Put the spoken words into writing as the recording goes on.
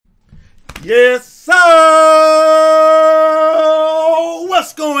Yes, sir!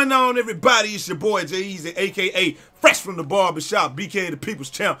 What's going on, everybody? It's your boy, Jay Easy, a.k.a. Fresh from the Barbershop, BK the People's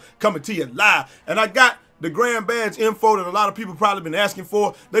Champ, coming to you live. And I got the grand badge info that a lot of people probably been asking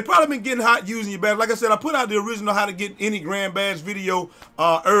for. They probably been getting hot using your badge. Like I said, I put out the original how to get any grand badge video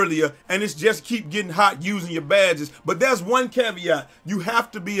earlier, and it's just keep getting hot using your badges. But there's one caveat. You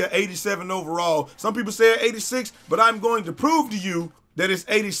have to be an 87 overall. Some people say 86, but I'm going to prove to you that it's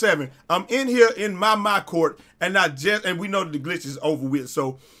 87. I'm in here in my court, and we know that the glitch is over with.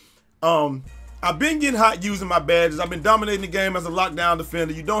 So I've been getting hot using my badges. I've been dominating the game as a lockdown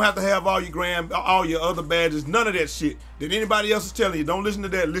defender. You don't have to have all your other badges, none of that shit that anybody else is telling you. Don't listen to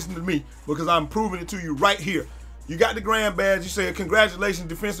that, listen to me, because I'm proving it to you right here. You got the grand badge. You say, congratulations,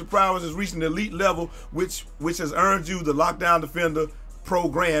 defensive prowess has reached an elite level, which has earned you the Lockdown Defender Pro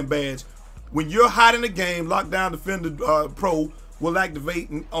grand badge. When you're hot in the game, Lockdown Defender Pro will activate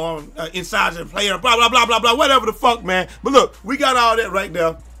inside the player, blah, blah, blah, blah, blah, whatever the fuck, man. But look, we got all that right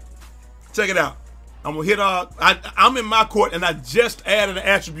there. Check it out. I'm gonna hit I'm in my court, and I just added an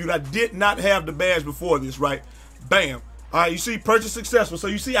attribute. I did not have the badge before this, right? Bam. All right, you see, purchase successful. So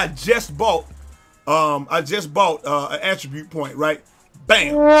you see, I just bought an attribute point, right?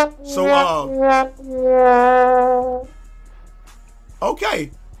 Bam. So okay.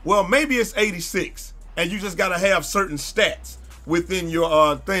 Well, maybe it's 86, and you just gotta have certain stats within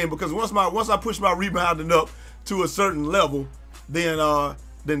your thing, because once I push my rebounding up to a certain level, then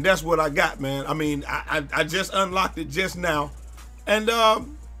that's what I got, man. I mean, I just unlocked it just now, and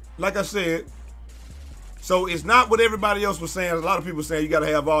like I said, so it's not what everybody else was saying. A lot of people saying you got to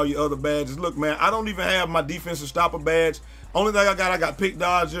have all your other badges. Look, man, I don't even have my defensive stopper badge. Only thing I got pick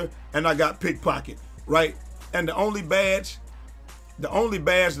dodger, and I got pickpocket, right? And the only badge that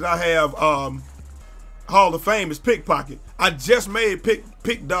I have Hall of Fame is pickpocket. I just made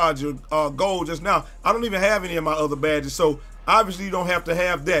pick dodger gold just now. I don't even have any of my other badges, so obviously you don't have to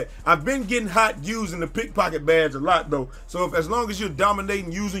have that. I've been getting hot using the pickpocket badge a lot though. So as long as you're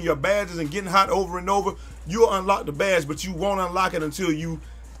dominating using your badges and getting hot over and over, you'll unlock the badge, but you won't unlock it until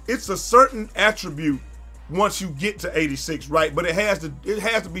it's a certain attribute once you get to 86, right? But it has to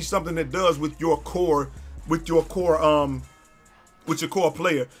be something that does with your core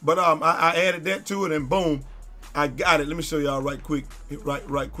player. But I added that to it, and boom, I got it. Let me show y'all right quick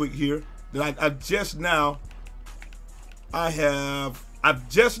here. That I've just now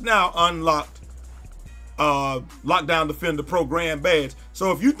unlocked Lockdown Defender Pro Grand Badge.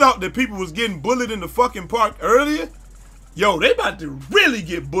 So if you thought that people was getting bullied in the fucking park earlier, yo, they about to really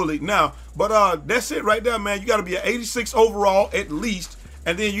get bullied now. But that's it right there, man. You gotta be an 86 overall at least.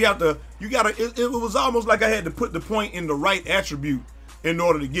 And then it was almost like I had to put the point in the right attribute in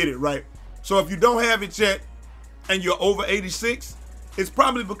order to get it right. So if you don't have it yet and you're over 86, it's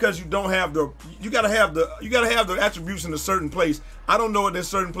probably because you don't have you gotta have the attributes in a certain place. I don't know what that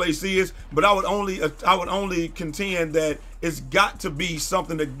certain place is, but I would only contend that it's got to be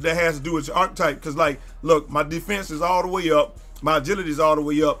something that has to do with your archetype. Because, like, look, my defense is all the way up, my agility is all the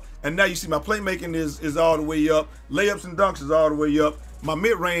way up, and now you see my playmaking is all the way up, layups and dunks is all the way up. My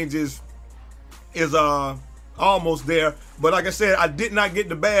mid-range is almost there, but like I said, I did not get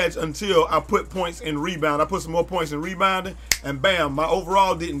the badge until I put points in rebound. I put some more points in rebounding, and bam, my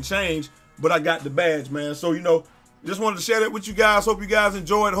overall didn't change, but I got the badge, man. So, you know, just wanted to share that with you guys. Hope you guys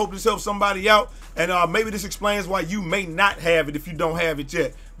enjoyed. Hope this helps somebody out, and maybe this explains why you may not have it if you don't have it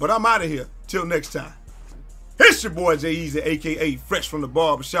yet. But I'm out of here. Till next time. It's your boy Jay Easy, a.k.a. Fresh from the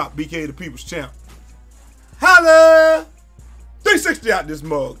Barbershop, BK the People's Champ. Holla! 360 out this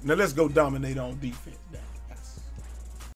mug. Now let's go dominate on defense.